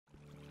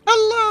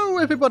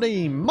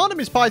everybody, my name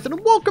is Python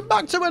and welcome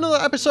back to another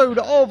episode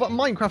of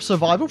Minecraft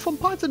Survival from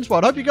Python's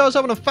World. Hope you guys are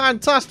having a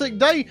fantastic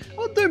day.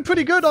 I'm doing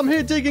pretty good. I'm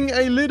here digging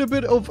a little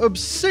bit of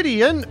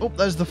obsidian. Oh,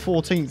 there's the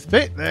 14th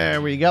bit.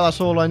 There we go, that's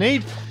all I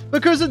need.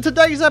 Because in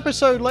today's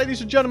episode,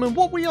 ladies and gentlemen,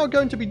 what we are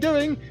going to be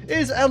doing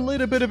is a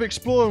little bit of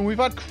exploring. We've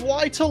had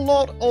quite a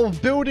lot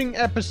of building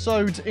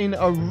episodes in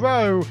a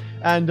row,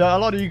 and a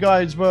lot of you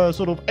guys were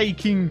sort of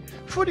aching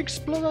for an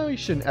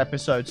exploration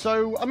episode.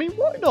 So, I mean,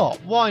 why not?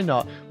 Why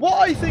not?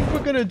 What I think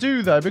we're going to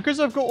do, though,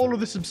 because I've got all of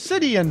this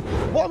obsidian,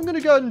 what I'm going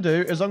to go and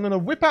do is I'm going to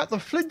whip out the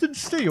flint and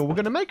steel. We're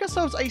going to make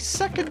ourselves a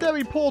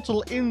secondary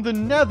portal in the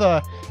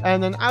nether,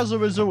 and then as a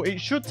result, it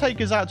should take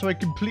us out to a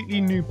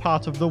completely new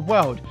part of the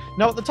world.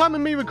 Now, at the time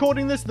of me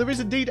recording this, there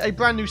is indeed a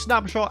brand new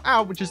snapshot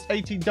out, which is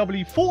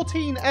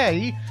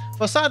 18W14A,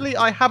 but sadly,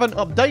 I haven't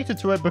updated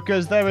to it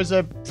because there is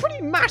a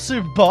pretty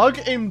massive bug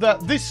in that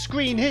this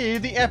screen here,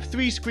 the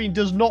F3 screen,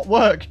 does not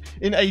work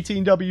in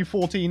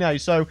 18W14A.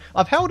 So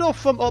I've held off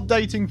from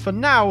updating for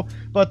now,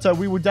 but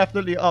we will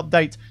definitely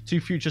update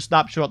to future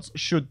snapshots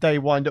should they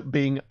wind up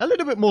being a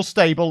little bit more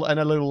stable and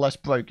a little less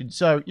broken.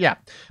 So yeah.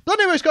 But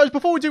anyways, guys,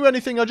 before we do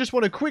anything, I just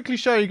want to quickly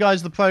show you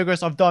guys the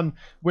progress I've done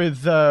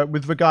with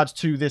regards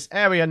to this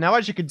area. Now,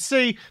 as you can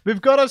see,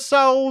 we've got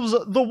ourselves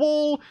the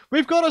wall,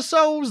 we've got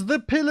ourselves the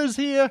pillars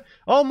here.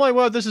 Oh my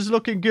word, this is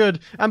looking good.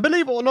 And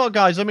believe it or not,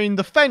 guys, I mean,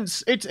 the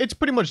fence, it's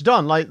pretty much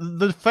done. Like,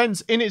 the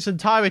fence in its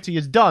entirety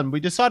is done.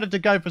 We decided to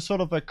go for sort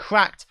of a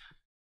cracked,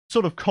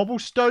 sort of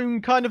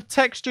cobblestone kind of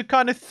texture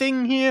kind of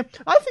thing here.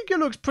 I think it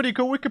looks pretty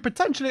cool. We could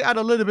potentially add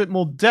a little bit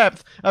more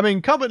depth. I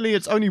mean, currently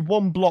it's only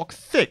 1 block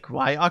thick,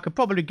 right? I could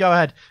probably go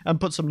ahead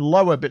and put some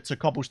lower bits of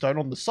cobblestone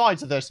on the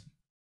sides of this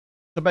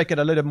to make it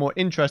a little more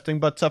interesting,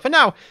 but for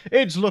now,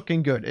 it's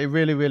looking good. It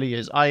really, really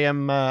is.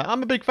 I'm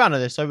a big fan of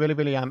this. I really,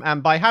 really am.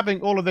 And by having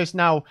all of this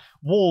now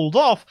walled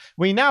off,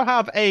 we now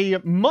have a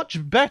much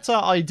better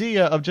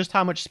idea of just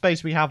how much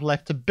space we have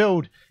left to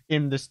build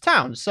in this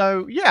town.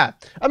 So yeah,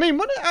 I mean,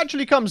 when it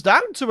actually comes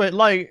down to it,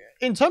 like,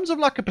 in terms of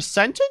like a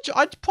percentage,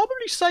 I'd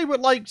probably say we're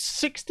like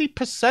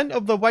 60%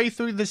 of the way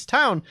through this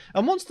town.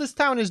 And once this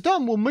town is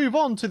done, we'll move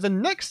on to the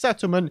next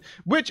settlement,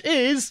 which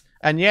is,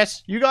 and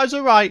yes, you guys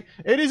are right,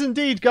 it is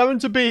indeed going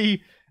to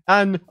be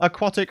an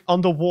aquatic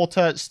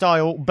underwater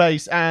style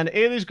base, and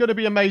it is going to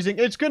be amazing.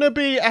 It's going to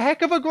be a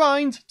heck of a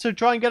grind to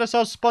try and get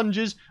ourselves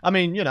sponges. I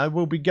mean, you know,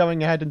 we'll be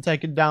going ahead and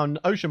taking down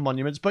ocean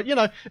monuments, but you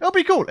know, it'll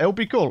be cool. It'll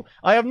be cool.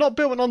 I have not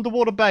built an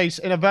underwater base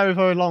in a very,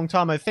 very long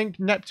time. I think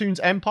Neptune's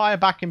Empire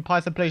back in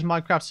Python Plays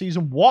Minecraft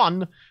Season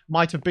 1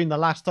 might have been the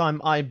last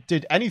time I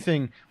did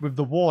anything with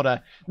the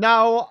water.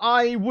 Now,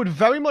 I would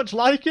very much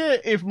like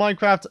it if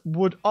Minecraft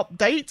would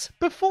update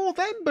before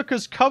then,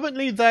 because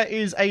currently there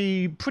is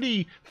a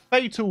pretty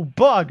fatal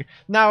bug.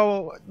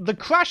 Now, the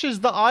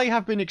crashes that I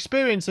have been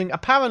experiencing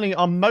apparently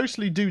are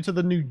mostly due to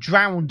the new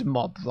drowned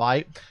mob,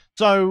 right?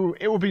 So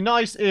it would be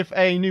nice if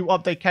a new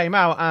update came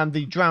out and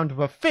the drowned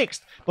were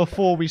fixed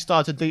before we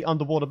started the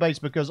underwater base,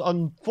 because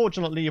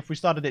unfortunately if we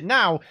started it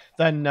now,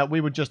 then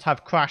we would just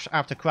have crash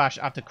after crash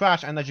after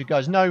crash. And as you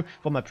guys know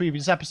from my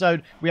previous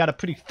episode, we had a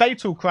pretty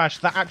fatal crash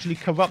that actually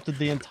corrupted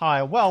the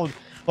entire world.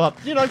 But,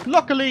 you know,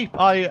 luckily,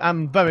 I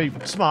am very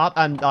smart,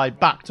 and I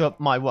backed up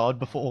my world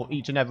before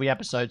each and every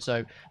episode,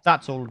 so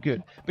that's all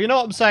good. But you know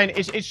what I'm saying?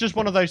 It's just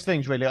one of those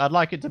things, really. I'd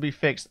like it to be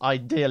fixed,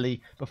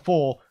 ideally,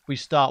 before we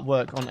start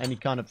work on any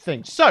kind of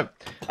thing. So,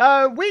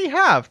 we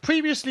have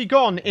previously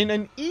gone in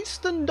an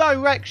eastern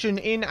direction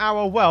in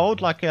our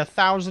world, like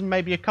 1,000,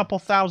 maybe a couple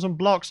thousand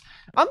blocks.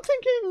 I'm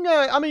thinking,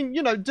 I mean,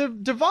 you know,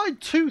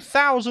 divide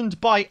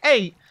 2,000 by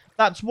 8.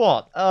 That's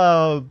what,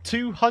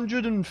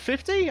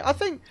 250, I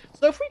think?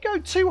 So if we go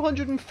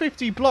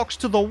 250 blocks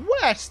to the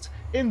west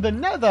in the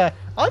nether,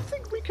 I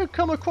think we could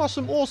come across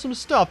some awesome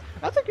stuff.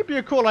 I think it'd be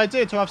a cool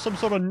idea to have some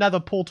sort of nether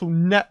portal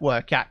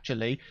network,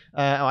 actually.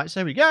 Alright, so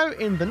here we go,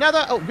 in the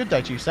nether. Oh, good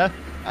day to you, sir.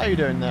 How you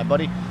doing there,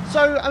 buddy?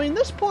 So, I mean,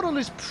 this portal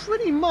is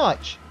pretty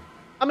much...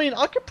 I mean,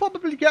 I could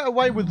probably get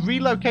away with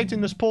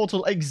relocating this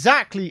portal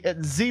exactly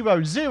at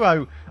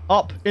 0,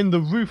 up in the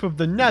roof of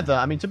the nether.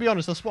 I mean, to be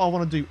honest, that's what I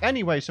want to do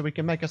anyway, so we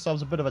can make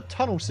ourselves a bit of a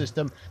tunnel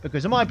system,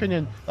 because in my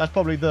opinion, that's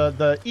probably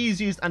the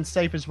easiest and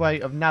safest way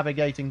of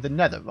navigating the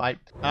nether, right?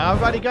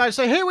 Alrighty, guys,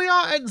 so here we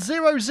are at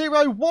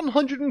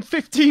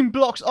 115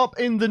 blocks up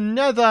in the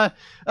nether.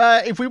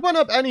 If we went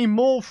up any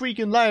more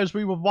freaking layers,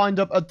 we would wind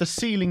up at the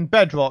ceiling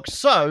bedrock,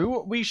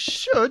 so we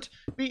should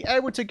be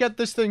able to get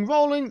this thing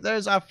rolling.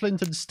 There's our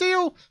flint and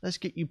steel. Let's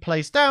get you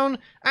placed down,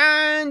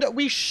 and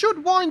we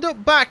should wind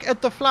up back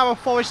at the flower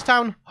forest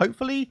town,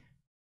 hopefully,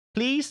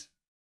 please.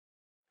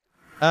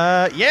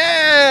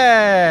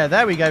 Yeah,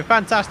 there we go,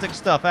 fantastic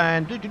stuff,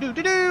 and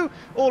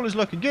all is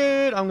looking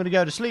good. I'm gonna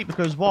go to sleep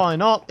because why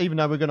not, even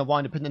though we're gonna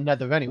wind up in the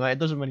nether anyway. It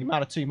doesn't really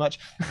matter too much.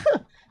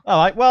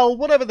 Alright, well,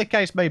 whatever the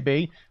case may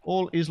be,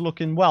 all is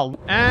looking well.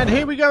 And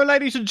here we go,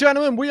 ladies and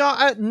gentlemen. We are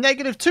at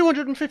negative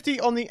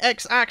 250 on the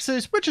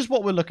x-axis, which is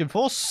what we're looking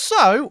for.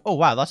 So, oh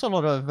wow, that's a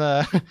lot of,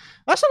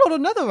 that's a lot of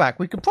netherrack.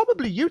 We could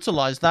probably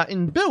utilize that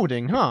in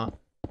building, huh?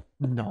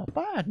 Not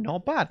bad,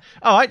 not bad.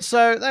 All right,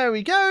 so there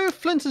we go.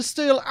 Flint and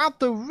steel at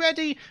the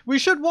ready. We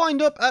should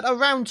wind up at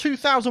around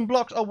 2,000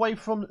 blocks away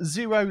from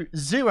 0,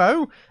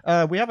 0.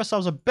 We have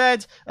ourselves a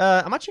bed.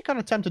 I'm actually kind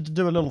of tempted to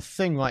do a little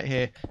thing right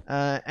here.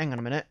 Hang on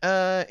a minute.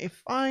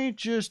 If I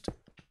just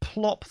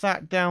plop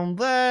that down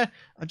there,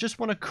 I just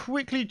want to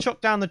quickly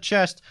chuck down the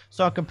chest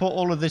so I can put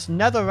all of this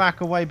netherrack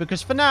away,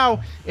 because for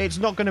now it's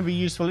not going to be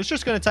useful. It's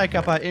just going to take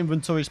up our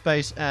inventory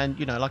space, and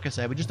you know, like I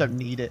said, we just don't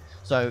need it.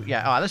 So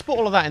yeah, all right, let's put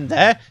all of that in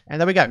there, and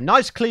there we go.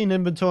 Nice clean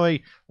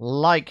inventory,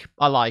 like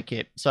I like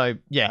it. So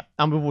yeah,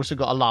 and we've also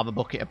got a lava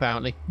bucket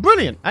apparently.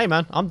 Brilliant. Hey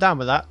man, I'm down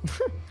with that.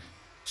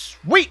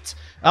 Sweet.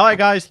 All right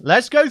guys,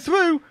 let's go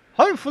through.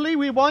 Hopefully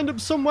we wind up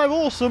somewhere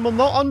awesome and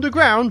not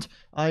underground.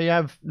 I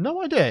have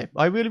no idea.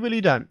 I really,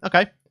 really don't.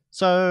 Okay,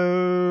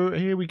 so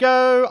here we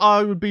go.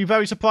 I would be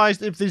very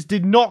surprised if this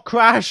did not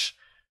crash.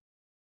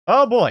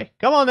 Oh boy.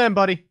 Come on then,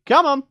 buddy.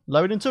 Come on.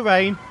 Load in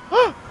terrain.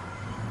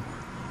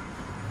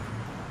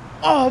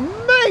 Oh,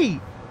 mate.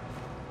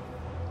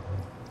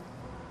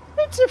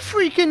 It's a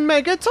freaking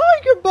Mega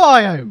Taiga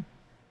biome.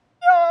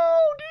 Yo,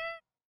 dude.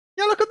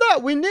 Yeah, look at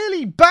that. We're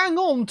nearly bang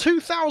on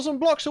 2,000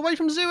 blocks away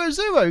from 0,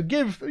 0.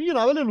 Give, you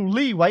know, a little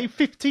leeway.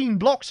 15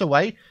 blocks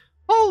away.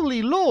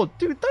 Holy Lord,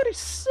 dude, that is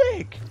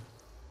sick.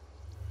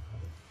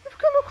 We've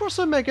come across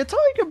a Mega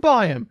Taiga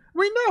biome.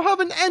 We now have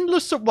an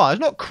endless supply. It's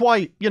not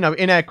quite, you know,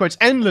 in air quotes,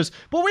 endless,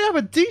 but we have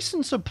a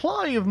decent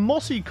supply of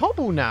mossy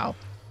cobble now.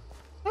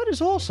 That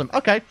is awesome.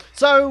 Okay,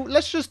 so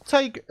let's just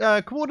take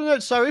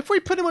coordinates. So if we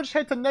pretty much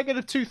head to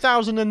negative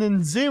 2,000 and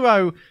then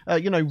 0,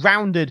 you know,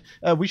 rounded,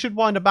 we should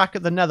wind up back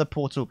at the nether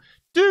portal.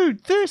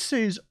 Dude, this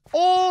is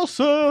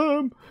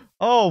awesome.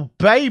 Oh,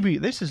 baby,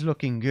 this is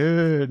looking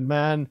good,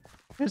 man.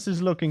 This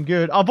is looking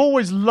good. I've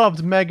always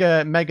loved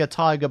Mega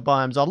Taiga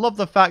biomes. I love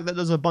the fact that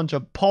there's a bunch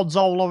of pods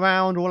all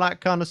around, all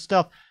that kind of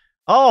stuff.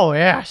 Oh,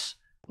 yes.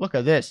 Look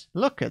at this.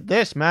 Look at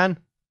this, man.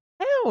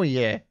 Hell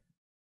yeah.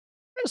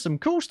 There's some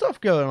cool stuff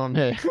going on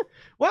here.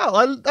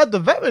 Well, at the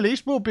very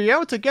least, we'll be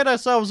able to get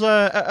ourselves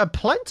a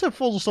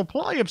plentiful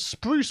supply of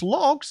spruce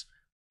logs.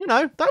 You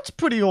know, that's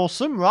pretty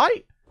awesome,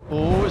 right?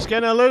 Oh, it's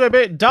getting a little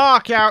bit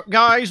dark out,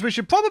 guys. We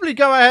should probably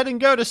go ahead and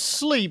go to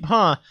sleep,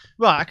 huh?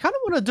 Right, I kind of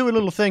want to do a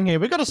little thing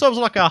here. We've got ourselves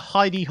like a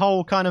hidey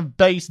hole kind of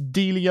base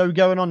dealio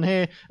going on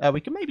here.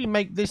 We can maybe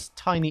make this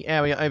tiny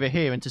area over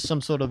here into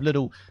some sort of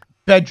little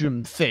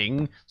bedroom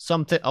thing.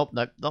 Something. Oh,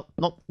 no,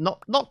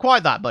 not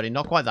quite that, buddy.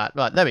 Not quite that.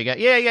 Right, there we go.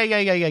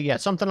 Yeah.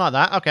 Something like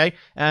that. Okay.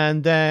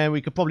 And then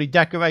we could probably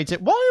decorate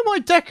it. Why am I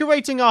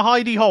decorating a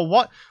hidey hole?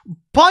 What?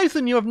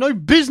 Python, you have no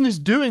business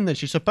doing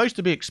this. You're supposed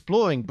to be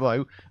exploring,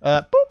 bro.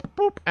 Boop,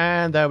 boop.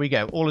 And there we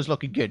go. All is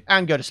looking good.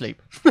 And go to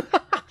sleep.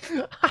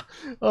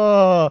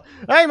 Oh,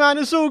 hey man,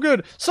 it's all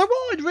good. So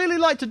what I'd really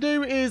like to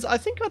do is, I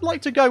think I'd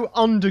like to go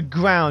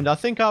underground. I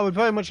think I would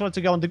very much like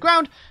to go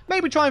underground.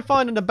 Maybe try and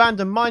find an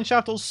abandoned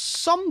mineshaft or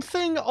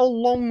something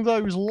along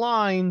those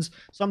lines.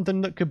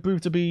 Something that could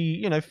prove to be,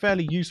 you know,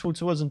 fairly useful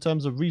to us in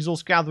terms of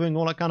resource gathering,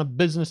 all that kind of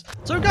business.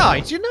 So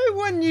guys, you know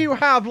when you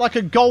have like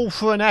a goal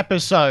for an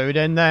episode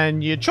and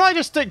then you try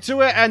to stick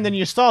to it and then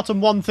you start on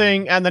one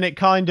thing and then it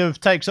kind of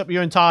takes up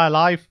your entire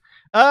life?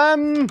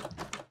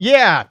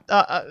 Yeah,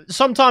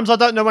 sometimes I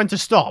don't know when to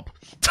stop.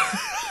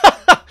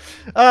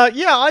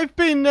 Yeah, I've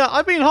been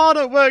hard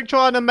at work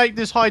trying to make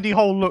this hidey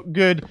hole look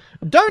good.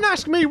 Don't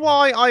ask me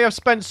why I have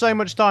spent so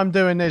much time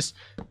doing this.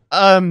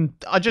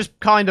 I just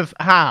kind of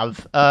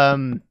have.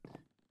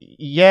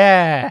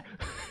 Yeah.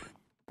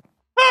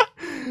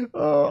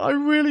 Oh, I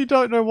really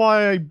don't know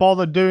why I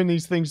bother doing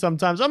these things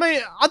sometimes. I mean,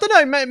 I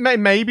don't know,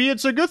 maybe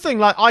it's a good thing.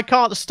 Like, I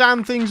can't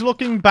stand things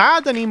looking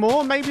bad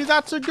anymore. Maybe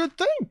that's a good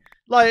thing.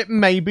 Like,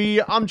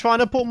 maybe I'm trying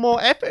to put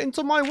more effort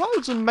into my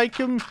worlds and make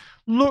them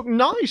look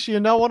nice, you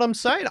know what I'm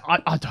saying?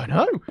 I don't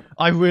know.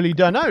 I really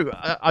don't know.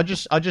 I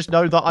just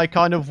know that I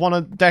kind of want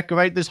to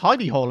decorate this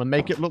hidey hole and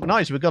make it look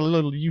nice. We've got a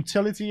little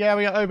utility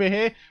area over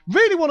here.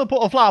 Really want to put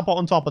a flower pot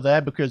on top of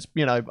there because,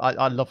 you know,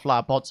 I love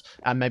flower pots,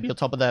 and maybe on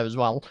top of there as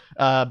well.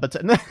 But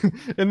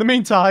in the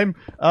meantime,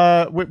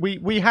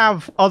 we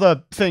have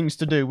other things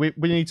to do. We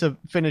need to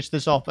finish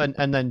this off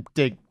and then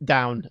dig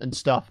down and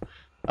stuff.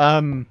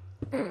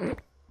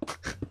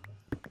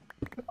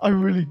 I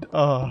really,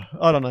 I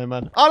don't know,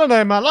 man. I don't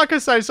know, man. Like I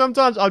say,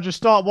 sometimes I'll just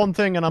start one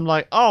thing and I'm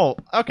like, oh,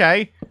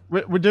 okay,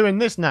 we're doing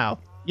this now.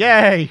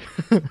 Yay.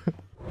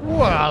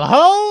 Well,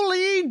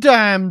 holy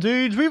damn,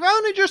 dudes. We've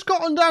only just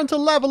gotten down to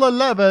level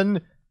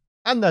 11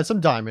 and there's some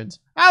diamonds.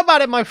 How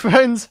about it, my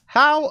friends?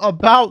 How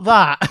about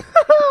that?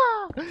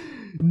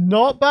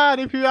 Not bad,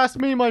 if you ask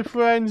me, my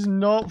friends.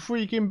 Not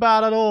freaking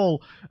bad at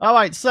all.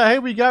 Alright, so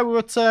here we go. We're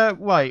at,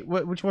 wait,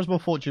 which one's my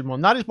fortune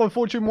one? That is my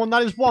fortune one.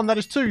 That is 1. That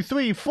is 2,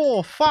 3,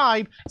 4,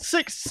 5,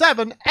 6,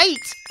 7, 8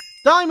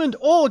 diamond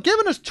ore,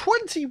 giving us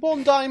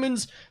 21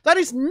 diamonds. That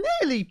is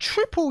nearly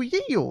triple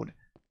yield.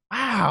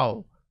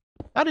 Wow.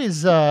 That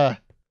is a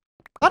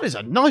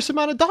nice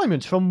amount of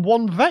diamonds from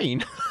one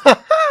vein.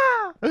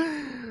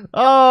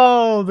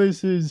 Oh,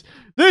 this is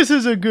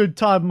a good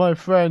time, my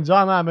friends.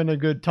 I'm having a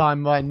good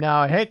time right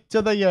now. Heck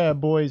to the yeah,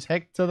 boys.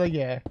 Heck to the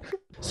yeah.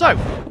 So,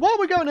 while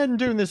we're going ahead and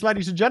doing this,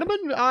 ladies and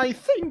gentlemen, I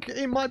think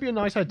it might be a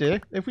nice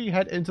idea if we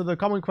head into the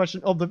comment question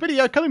of the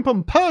video, coming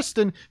from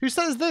Perston, who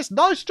says this: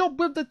 nice job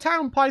with the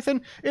town,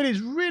 Python. It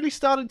is really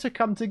starting to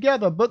come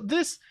together, but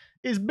this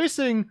is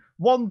missing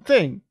one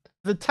thing.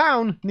 The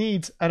town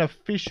needs an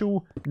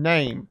official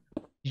name.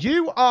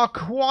 You are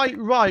quite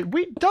right.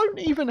 We don't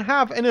even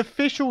have an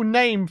official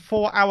name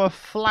for our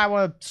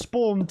flower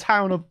spawn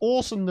town of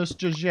awesomeness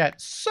just yet.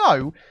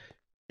 So,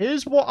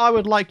 here's what I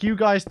would like you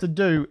guys to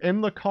do in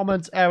the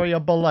comments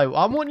area below.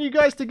 I want you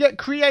guys to get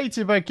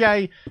creative,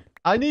 okay?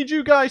 I need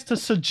you guys to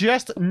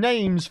suggest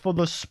names for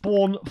the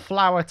spawn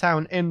flower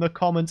town in the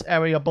comments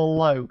area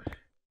below.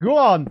 Go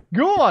on,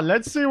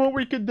 let's see what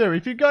we can do.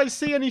 If you guys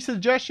see any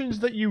suggestions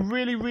that you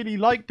really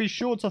like, be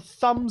sure to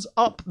thumbs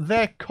up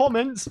their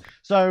comments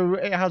so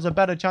it has a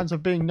better chance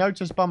of being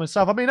noticed by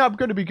myself. I mean, I'm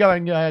going to be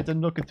going ahead and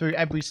looking through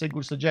every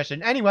single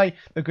suggestion anyway,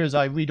 because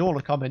I read all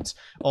the comments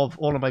of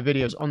all of my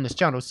videos on this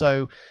channel.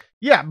 So,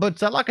 yeah, but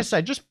like I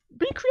said, just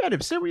be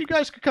creative. See what you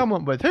guys can come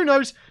up with. Who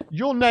knows?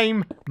 Your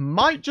name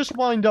might just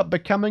wind up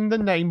becoming the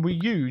name we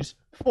use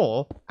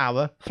for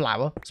our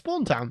flower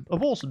spawn town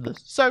of awesomeness.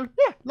 So,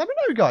 yeah, let me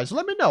know, guys.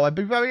 Let me know. I'd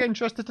be very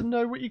interested to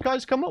know what you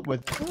guys come up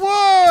with.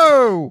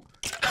 Whoa!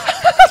 Look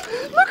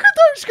at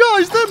those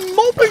guys. They're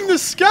mobbing the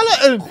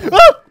skeleton.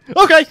 Oh!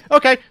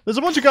 Okay. There's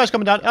a bunch of guys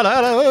coming down.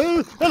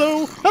 Hello.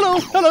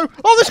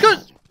 Oh, this guy...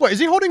 Wait, is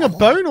he holding a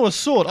bone or a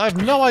sword? I have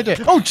no idea.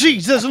 Oh,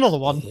 jeez, there's another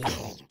one.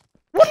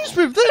 What is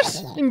with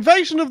this?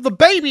 Invasion of the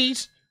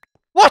babies?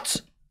 What?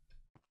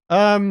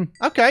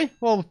 Okay.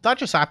 Well, that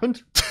just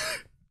happened.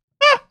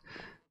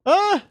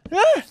 Oh,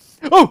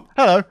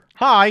 hello.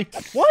 Hi.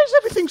 Why is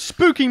everything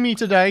spooking me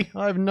today?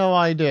 I have no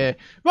idea.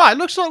 Right,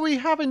 looks like we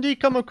have indeed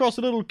come across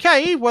a little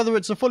cave. Whether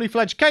it's a fully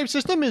fledged cave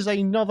system is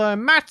another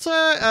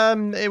matter.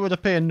 It would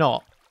appear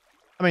not.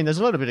 I mean, there's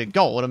a little bit of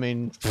gold. I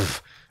mean,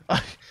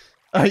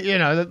 you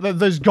know,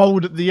 there's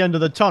gold at the end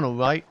of the tunnel,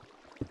 right?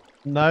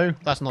 No,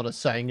 that's not a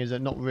saying, is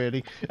it? Not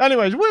really.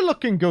 Anyways, we're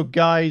looking good,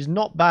 guys.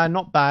 Not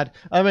bad.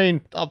 I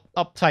mean,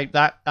 I'll take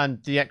that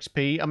and the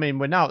XP. I mean,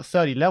 we're now at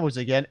 30 levels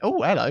again.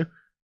 Oh, hello.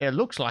 It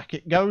looks like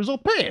it goes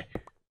up here.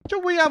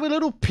 Shall we have a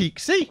little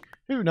peek-see?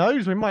 Who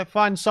knows? We might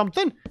find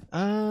something.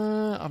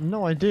 I've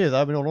no idea,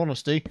 though, in all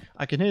honesty.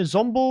 I can hear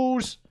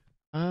zombies.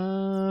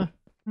 I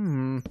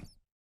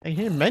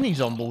hear many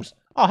zombies.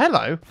 Oh,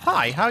 hello.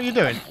 Hi, how you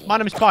doing? My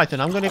name is Python.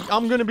 I'm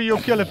gonna be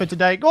your killer for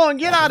today. Go on,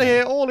 get out of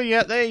here, all of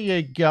you. There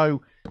you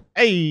go.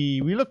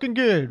 Hey, we looking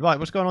good. Right,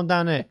 what's going on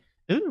down there?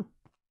 Ooh,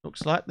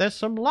 looks like there's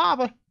some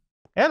lava.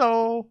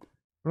 Hello.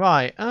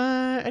 Right,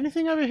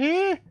 anything over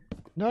here?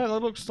 No, that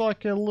looks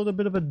like a little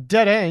bit of a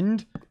dead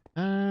end.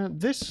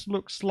 This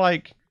looks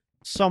like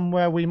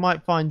somewhere we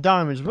might find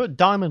diamonds. We're at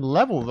diamond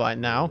level right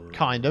now,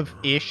 kind of,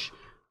 ish.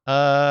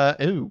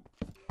 Ooh,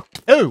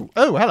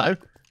 hello.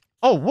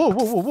 Oh,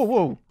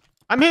 whoa.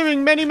 I'm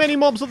hearing many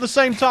mobs at the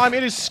same time.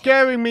 It is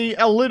scaring me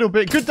a little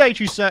bit. Good day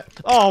to you, sir.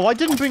 Oh, I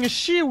didn't bring a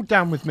shield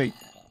down with me.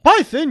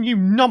 Python, you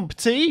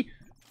numpty.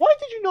 Why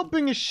did you not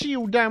bring a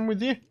shield down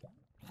with you?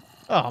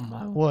 Oh,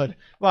 my word.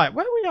 Right,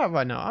 where are we at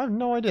right now? I have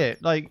no idea.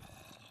 Like,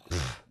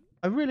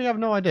 I really have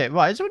no idea.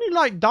 Right, is there any,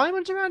 like,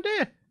 diamonds around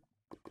here?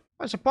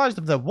 I'm surprised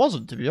if there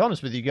wasn't, to be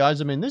honest with you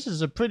guys. I mean, this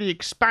is a pretty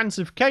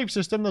expansive cave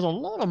system. There's a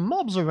lot of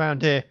mobs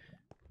around here.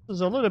 This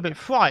is a little bit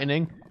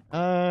frightening.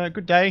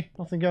 Good day.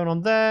 Nothing going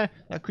on there.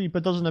 That creeper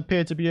doesn't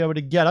appear to be able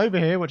to get over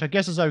here, which I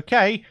guess is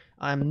okay.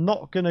 I'm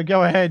not going to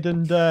go ahead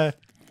and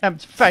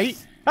tempt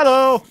fate.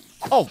 Hello.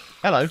 Oh,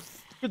 hello.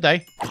 Good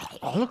day.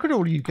 Oh, look at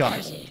all you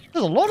guys.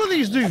 There's a lot of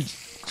these dudes.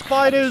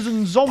 Spiders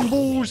and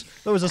zombies.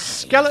 There was a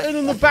skeleton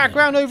in the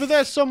background over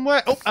there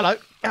somewhere. Oh, hello.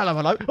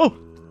 Hello.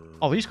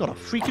 Oh, he's got a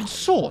freaking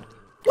sword.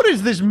 What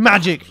is this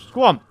magic?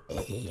 Go on.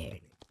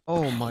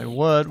 Oh my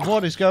word,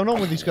 what is going on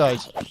with these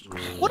guys?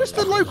 What is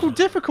the local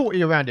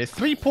difficulty around here?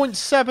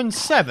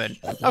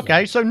 3.77.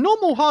 Okay, so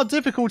normal hard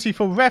difficulty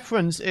for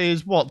reference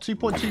is what,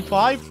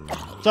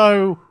 2.25?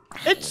 So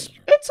it's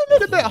a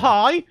little bit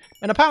high,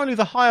 and apparently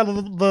the higher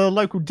the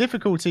local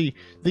difficulty,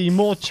 the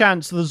more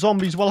chance the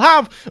zombies will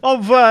have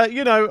of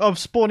you know, of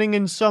spawning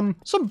in some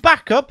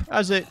backup,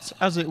 as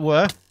it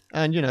were.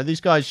 And you know,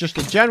 these guys just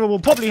in general will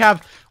probably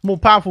have more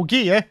powerful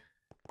gear.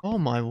 Oh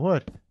my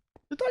word.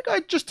 Did that guy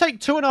just take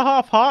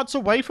 2.5 hearts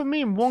away from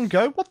me in one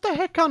go? What the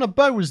heck kind of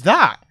bow was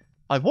that?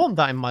 I want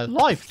that in my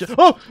life.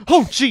 Oh,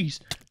 jeez.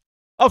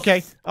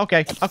 Okay.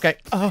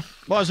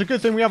 Well, it's a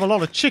good thing we have a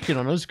lot of chicken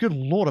on us. Good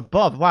lord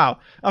above. Wow.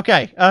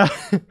 Okay.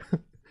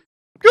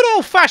 Good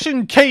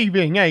old-fashioned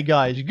caving, hey,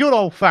 guys. Good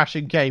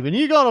old-fashioned caving.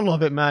 You gotta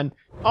love it, man.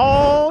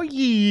 Oh,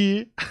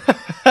 yeah.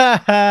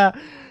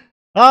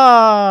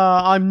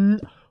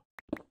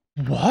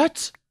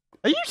 What?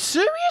 Are you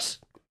serious?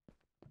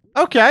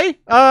 Okay,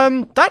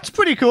 that's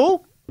pretty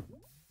cool.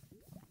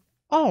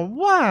 Oh,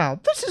 wow.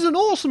 This is an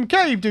awesome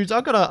cave, dudes. I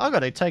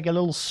gotta take a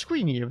little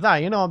screeny of that,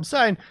 you know what I'm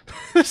saying?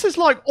 This is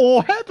like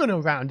all heaven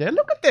around here.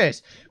 Look at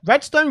this.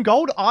 Redstone,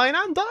 gold, iron,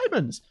 and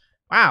diamonds.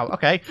 Wow,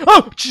 okay.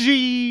 Oh,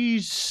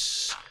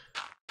 jeez.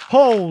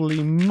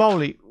 Holy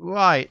moly.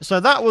 Right, so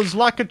that was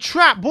like a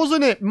trap,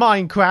 wasn't it,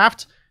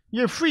 Minecraft?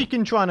 You're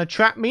freaking trying to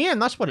trap me in.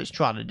 That's what it's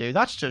trying to do.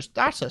 That's a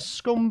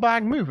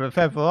scumbag move if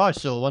ever I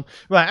saw one.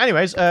 Right,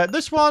 anyways,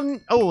 this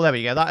one... Oh, there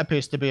we go. That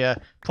appears to be a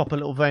proper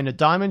little vein of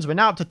diamonds. We're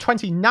now up to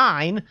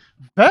 29.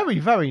 Very,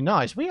 very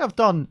nice. We've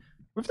done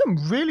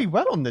really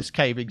well on this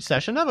caving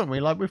session, haven't we?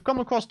 Like, we've come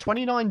across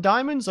 29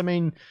 diamonds. I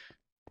mean,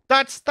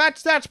 that's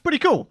pretty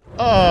cool.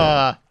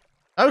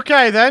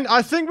 Okay, then.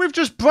 I think we've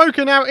just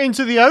broken out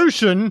into the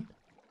ocean.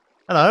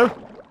 Hello.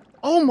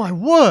 Oh, my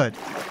word.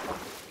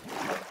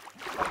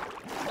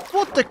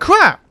 What the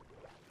crap?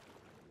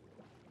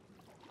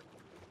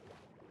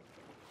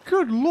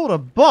 Good lord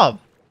above.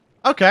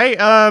 Okay,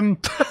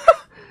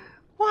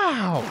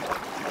 wow.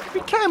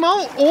 We came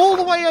out all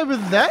the way over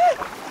there?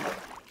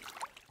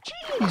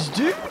 Jeez,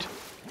 dude.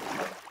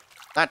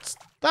 That's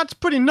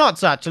pretty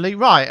nuts, actually.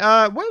 Right,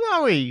 where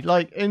are we?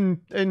 Like,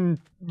 in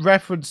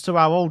reference to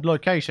our old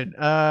location.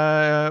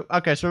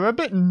 Okay, so we're a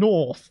bit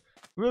north.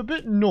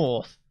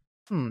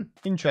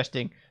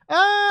 Interesting.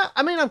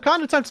 I mean, I'm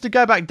kind of tempted to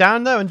go back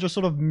down there and just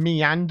sort of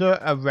meander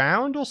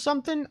around or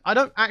something. I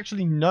don't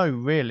actually know,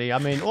 really. I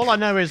mean, all I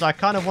know is I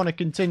kind of want to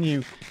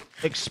continue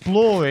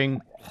exploring.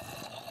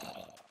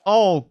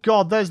 Oh,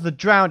 God, there's the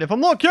drowned. If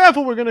I'm not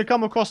careful, we're going to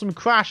come across some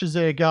crashes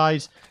here,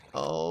 guys.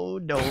 Oh,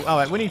 no. All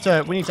right, we need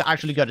to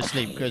actually go to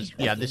sleep because,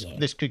 yeah,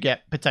 this could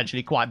get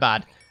potentially quite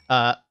bad.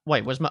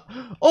 Wait, where's my...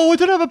 Oh, I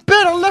don't have a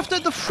bed. I left it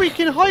at the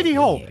freaking hidey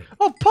hole.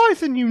 Oh,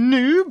 Python, you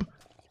noob.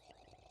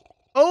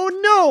 Oh,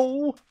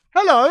 no.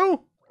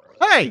 Hello?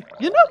 Hey,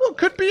 you know what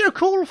could be a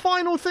cool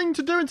final thing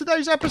to do in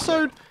today's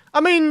episode?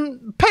 I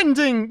mean,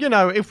 pending, you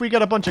know, if we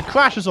get a bunch of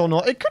crashes or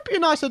not, it could be a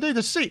nice idea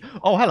to see...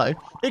 Oh, hello.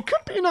 It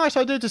could be a nice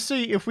idea to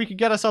see if we could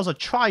get ourselves a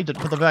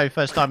trident for the very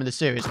first time in the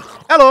series.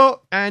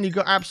 Hello! And you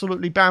got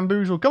absolutely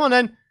bamboozled. Come on,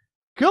 then.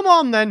 Come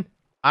on, then.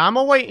 I'm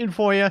a-waiting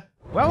for you.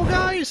 Well,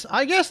 guys,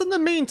 I guess in the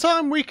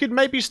meantime, we could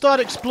maybe start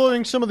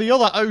exploring some of the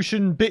other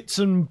ocean bits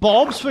and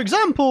bobs. For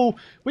example,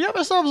 we have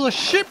ourselves a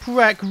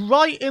shipwreck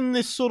right in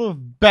this sort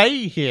of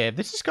bay here.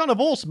 This is kind of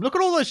awesome. Look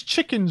at all those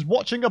chickens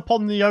watching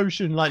upon the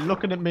ocean, like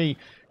looking at me.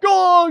 Go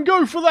on,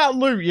 go for that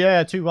loot.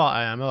 Yeah, too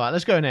right I am. All right,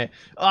 let's go in here.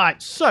 All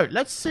right, so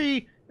let's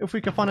see if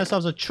we can find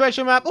ourselves a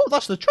treasure map. Oh,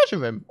 that's the treasure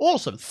room.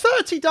 Awesome.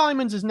 30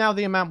 diamonds is now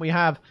the amount we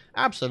have.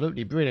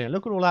 Absolutely brilliant.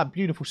 Look at all that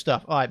beautiful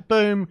stuff. All right,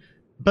 boom.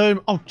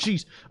 Boom. Oh,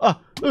 jeez.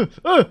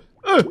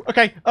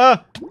 Okay.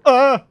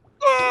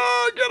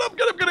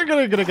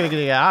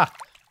 Get up.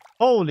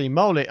 Holy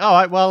moly. All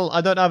right, well,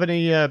 I don't have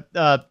any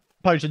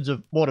potions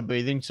of water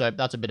breathing, so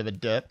that's a bit of a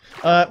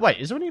derp. Wait,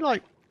 is there any,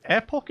 like,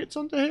 air pockets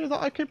under here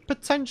that I could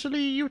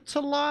potentially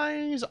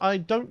utilize? I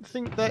don't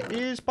think there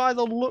is by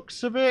the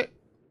looks of it.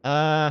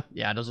 Yeah,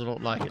 it doesn't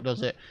look like it,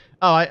 does it?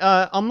 Alright,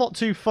 I'm not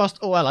too fussed.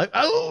 Oh, hello.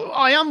 Oh,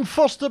 I am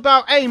fussed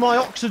about A, my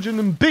oxygen,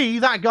 and B,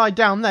 that guy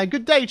down there.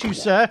 Good day to you,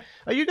 sir.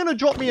 Are you going to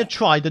drop me a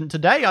trident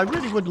today? I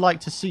really would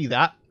like to see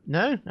that.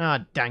 No?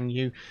 Ah, dang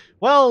you.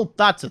 Well,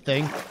 that's a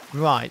thing.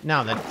 Right,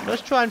 now then.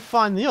 Let's try and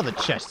find the other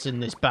chests in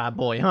this bad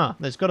boy, huh?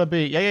 There's got to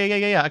be...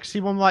 Yeah. I can see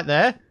one right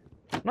there.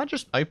 Can I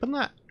just open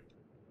that?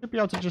 Should be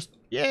able to just...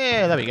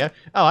 Yeah, there we go.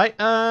 Alright,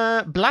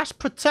 blast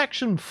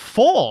protection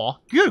 4?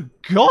 Good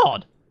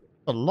God!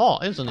 A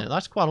lot, isn't it?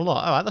 That's quite a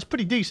lot. All right, that's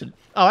pretty decent.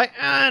 All right,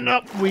 and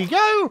up we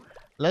go.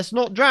 Let's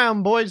not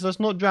drown, boys. Let's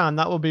not drown.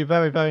 That would be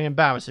very, very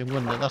embarrassing,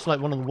 wouldn't it? That's like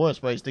one of the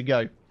worst ways to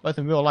go, both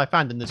in real life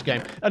and in this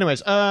game.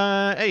 Anyways,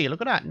 hey, look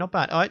at that. Not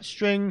bad. All right,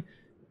 string,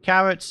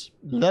 carrots,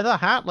 leather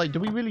hat. Like, do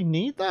we really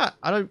need that?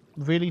 I don't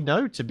really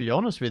know, to be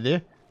honest with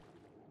you.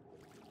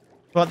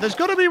 But there's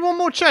got to be one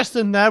more chest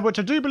in there, which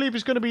I do believe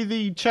is going to be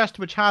the chest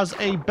which has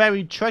a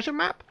buried treasure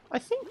map, I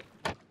think.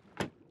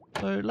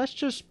 So let's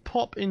just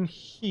pop in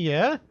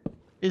here.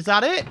 Is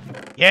that it?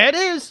 Yeah, it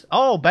is.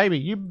 Oh, baby,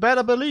 you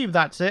better believe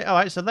that's it. All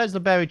right, so there's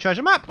the buried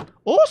treasure map.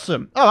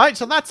 Awesome. All right,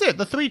 so that's it.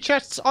 The 3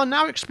 chests are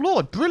now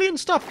explored. Brilliant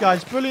stuff,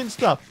 guys. Brilliant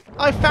stuff.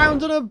 I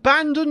found an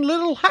abandoned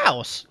little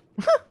house.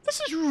 This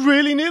is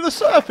really near the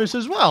surface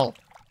as well.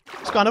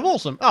 It's kind of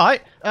awesome. All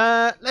right,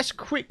 let's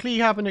quickly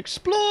have an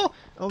explore.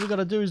 All we got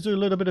to do is do a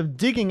little bit of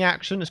digging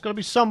action. It's got to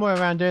be somewhere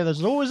around here.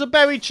 There's always a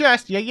buried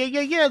chest.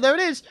 Yeah. There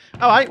it is.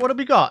 All right, what have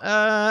we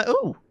got?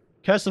 Ooh.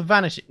 Curse of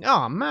Vanishing.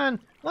 Oh, man.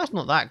 That's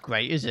not that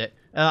great, is it?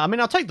 I mean,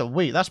 I'll take the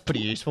wheat. That's pretty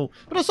useful.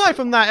 But aside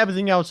from that,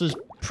 everything else is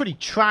pretty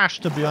trash,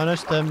 to be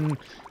honest.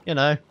 You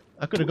know,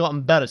 I could have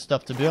gotten better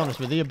stuff, to be honest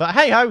with you. But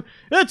hey-ho,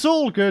 it's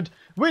all good.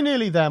 We're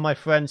nearly there, my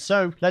friends.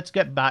 So, let's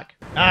get back.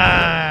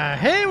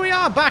 Here we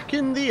are back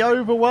in the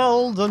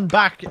overworld and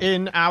back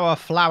in our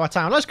flower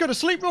town. Let's go to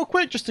sleep real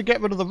quick just to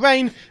get rid of the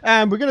rain.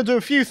 And we're going to do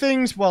a few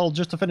things, well,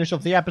 just to finish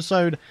off the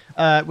episode,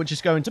 which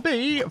is going to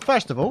be,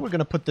 first of all, we're going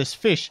to put this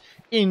fish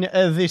in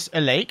this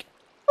lake.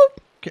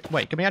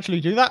 Wait, can we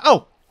actually do that?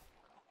 Oh,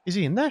 is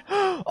he in there?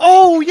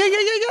 Oh, yeah.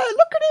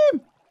 Look at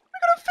him. We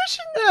got a fish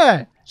in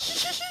there.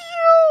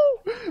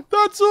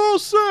 That's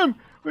awesome.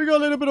 We got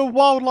a little bit of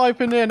wildlife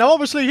in here. Now,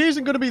 obviously, he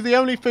isn't going to be the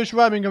only fish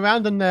roaming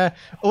around in there.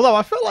 Although,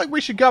 I feel like we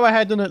should go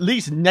ahead and at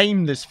least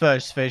name this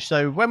first fish.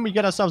 So, when we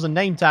get ourselves a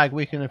name tag,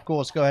 we can, of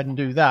course, go ahead and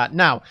do that.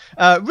 Now,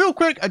 real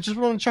quick, I just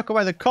want to chuck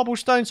away the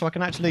cobblestone so I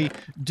can actually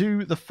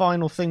do the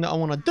final thing that I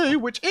want to do,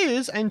 which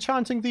is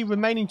enchanting the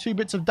remaining 2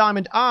 bits of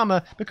diamond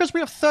armor. Because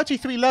we have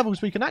 33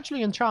 levels, we can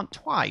actually enchant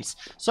twice.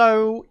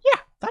 So, yeah.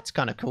 That's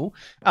kind of cool.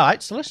 All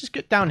right, so let's just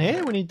get down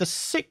here. We need the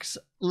 6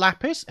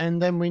 lapis,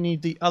 and then we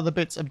need the other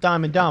bits of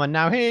diamond armor.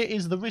 Now, here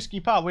is the risky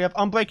part. We have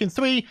unbreaking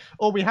 3,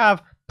 or we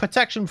have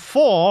protection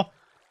 4.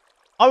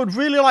 I would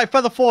really like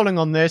feather falling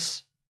on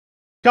this.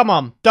 Come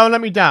on, don't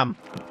let me down.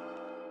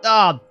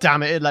 Ah, oh,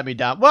 damn it let me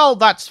down. Well,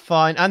 that's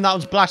fine. And that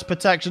was blast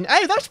protection.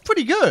 Hey, that's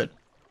pretty good.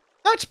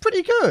 That's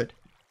pretty good.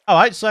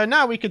 Alright, so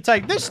now we can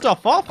take this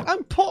stuff off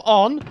and put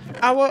on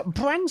our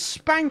brand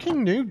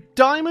spanking new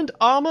diamond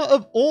armor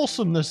of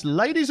awesomeness.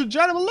 Ladies and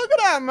gentlemen, look at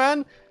that,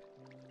 man.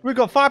 We've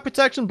got fire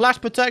protection,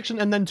 blast protection,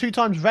 and then 2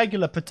 times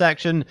regular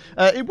protection.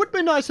 It would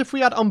be nice if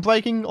we had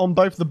unbreaking on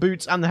both the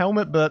boots and the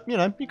helmet, but, you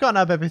know, you can't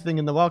have everything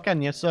in the world,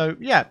 can you? So,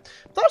 yeah,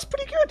 that's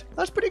pretty good.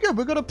 That's pretty good.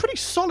 We've got a pretty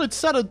solid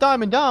set of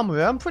diamond armor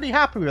here. I'm pretty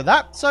happy with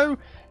that. So,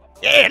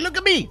 yeah, look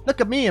at me. Look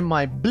at me in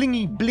my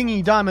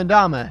blingy diamond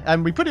armor.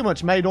 And we pretty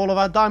much made all of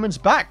our diamonds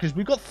back because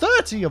we got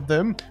 30 of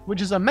them,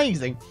 which is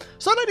amazing.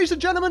 So, ladies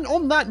and gentlemen,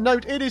 on that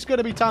note, it is going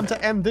to be time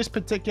to end this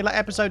particular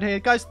episode here.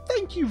 Guys,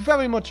 thank you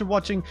very much for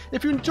watching.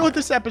 If you enjoyed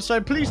this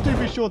episode, please do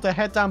be sure to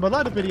head down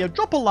below the video,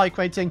 drop a like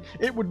rating.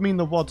 It would mean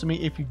the world to me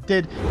if you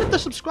did. Hit the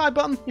subscribe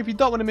button if you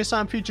don't want to miss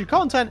out on future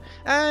content.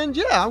 And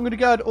yeah, I'm going to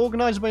go ahead and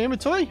organize my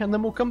inventory, and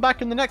then we'll come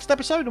back in the next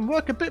episode and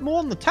work a bit more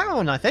on the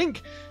town, I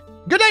think.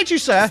 Good day to you,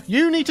 sir.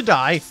 You need to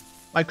die.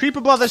 My creeper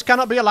brothers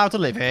cannot be allowed to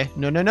live here.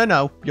 No, no, no,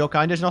 no. Your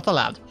kind is not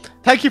allowed.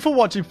 Thank you for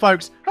watching,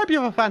 folks. Hope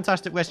you have a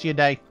fantastic rest of your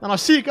day, and I'll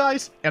see you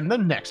guys in the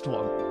next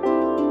one.